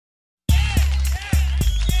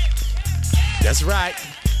That's right.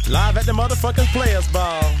 Live at the motherfucking Players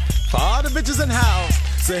Ball. For all the bitches in house.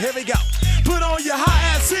 So here we go. Put on your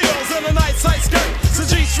high-ass heels and a nice tight skirt. So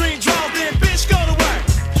G-string draws, then bitch go to work.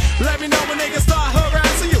 Let me know when niggas start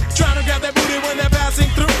harassing you. Trying to grab that booty when they're passing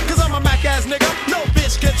through. Cause I'm a Mac-ass nigga, no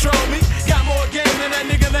bitch control me. Got more game than that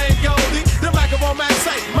nigga named Goldie. The Mac of all Mac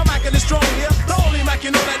say, my Mac is strong here. The only Mac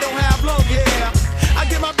you know that don't have long hair. I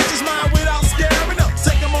get my bitches mine without scaring them.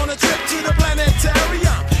 Take them on a trip to the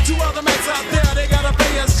planetarium. Two other Macs out there, they gotta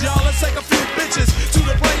pay us, y'all. Let's take a few bitches to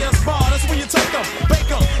the Players Bar. That's when you take them, bake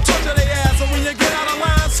them, torture their ass. And when you get out of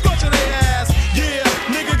line, scorch their ass. Yeah,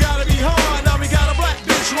 nigga gotta be hard. Now we got a black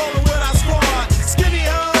bitch rolling with our squad. Skinny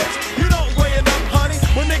hoes, you don't weigh enough, honey.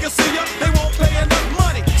 When niggas see ya, they won't pay enough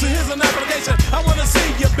money. So here's an application, I wanna see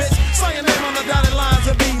you, bitch. Sign your name on the dotted lines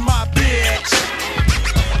and be my bitch.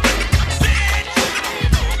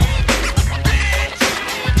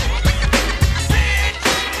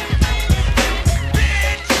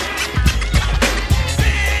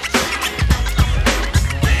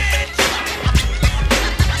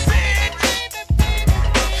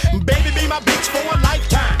 My bitch for a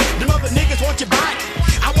lifetime. Them other niggas want your body,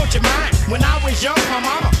 I want your mind. When I was young, my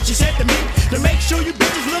mama, she said to me, to make sure you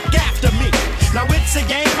bitches look after me. Now it's a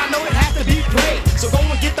game, I know it has to be played. So go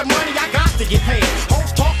and get the money, I got to get paid.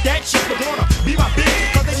 Hoes talk that shit, but wanna be my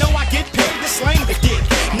bitch. Cause they know I get paid to slang the dick.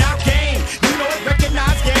 Now game, you know it,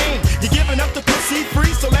 recognize game. You're giving up the pussy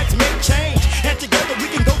free, so let's make change. And together we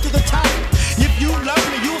can go to the top. If you love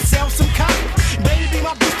me, you'll sell some cop. Baby, be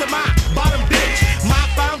my bitch to my bottom bitch. My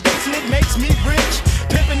foundation, it makes me rich.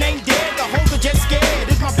 Pimpin' ain't dead, the hoes are just scared.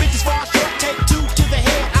 If my bitch is far short, take two to the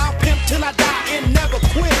head. I'll pimp till I die and never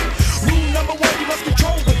quit. Rule number one, you must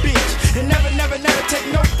control the bitch. And never, never, never take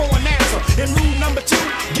no for an answer. And rule number two,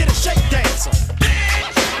 get a shake dancer.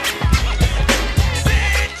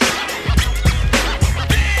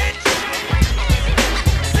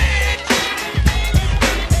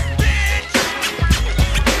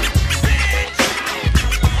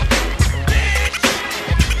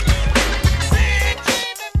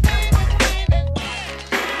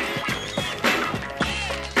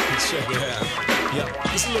 Check it out. Yo,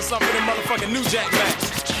 this a little something for them motherfucking New Jack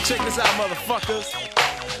Macs. Check this out, motherfuckers.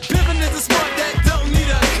 Pimpin' is a sport that don't need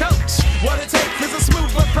a coach. What it takes is a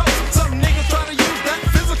smooth approach. Some niggas try to use that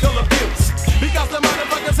physical abuse because the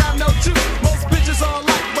motherfuckers have no juice. Most bitches all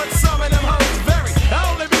like, but some of them hoes vary. I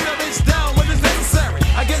only beat a bitch down when it's necessary.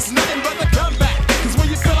 I guess nothing but the comeback. Cause when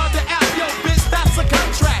you fill out the app, yo, bitch, that's a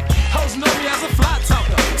contract. Hoes know me as a fly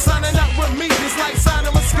talker. Signing up with me is like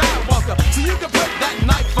signing with Skywalker. So you can put that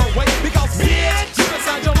knife away because bitch, you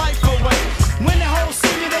decide your life away. When the hoes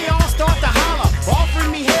see me, they all start to holler,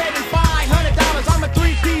 offering me head and $500. I'm a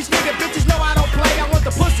three-piece nigga, bitches know I don't play. I want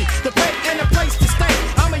the pussy, the pay, and the place to stay.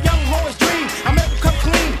 I'm a young hoe's dream, I make them come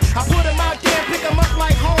clean. I put them out there and pick them up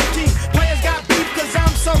like home team. Players got beef cause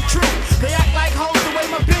I'm so true. They act like hoes the way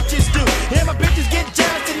my bitches do. And my bitches get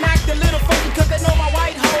jealous and act a little funky cause they know my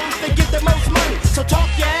white hoes, they get the most money. So talk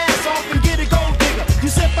your ass off and get a gold digger. You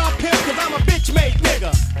sip I pimp cause I'm a bitch made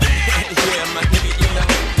nigga. Yeah, my nigga, you know,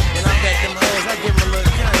 when I back them hoes, I give them a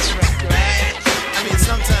little contract, right? I mean,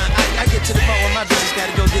 sometimes I get to the point where my bitches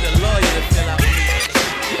gotta go get a lawyer to fill out for me.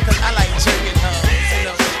 Cause I like jerking hoes, you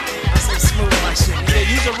know. I'm so smooth with my shit. Yeah,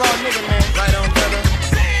 you's a raw nigga, man. Right on, brother.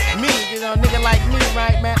 Me, you know, nigga like me,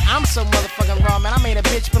 right, man? I'm so motherfucking raw, man. I made a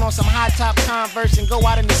bitch put on some high top Converse and go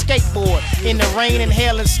out in the skateboard in the rain and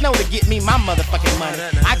hail and snow to get me my motherfucking money.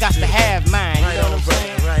 I got to have mine, you know what I'm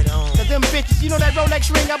saying? Right on. Cause them bitches, you know that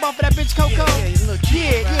Rolex ring I bought for that bitch Coco?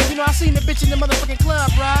 Yeah, you know, I seen the bitch in the motherfucking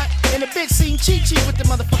club, right? And the bitch seen Chi-Chi with the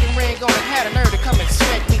motherfucking ring on and had a nerve to come and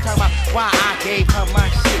smack me talking about why I gave her my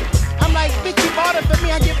shit. I'm like, bitch, you bought it for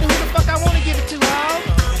me, I give it to who the fuck I wanna give it to, ho.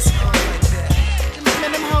 It's all like that.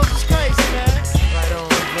 Man, them hoes is crazy, man. Right on,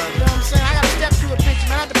 You brother. know what I'm saying? I gotta step to a bitch,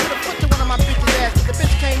 man. I had to put a foot to one of my bitches' ass, but the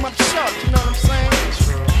bitch came up short, you know what I'm saying?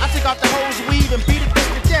 True. I took off the hoes weave and beat a bitch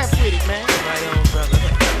to death with it, man. Right on, brother.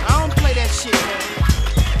 I don't play that shit, man.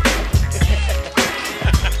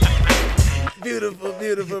 Beautiful,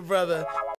 beautiful brother.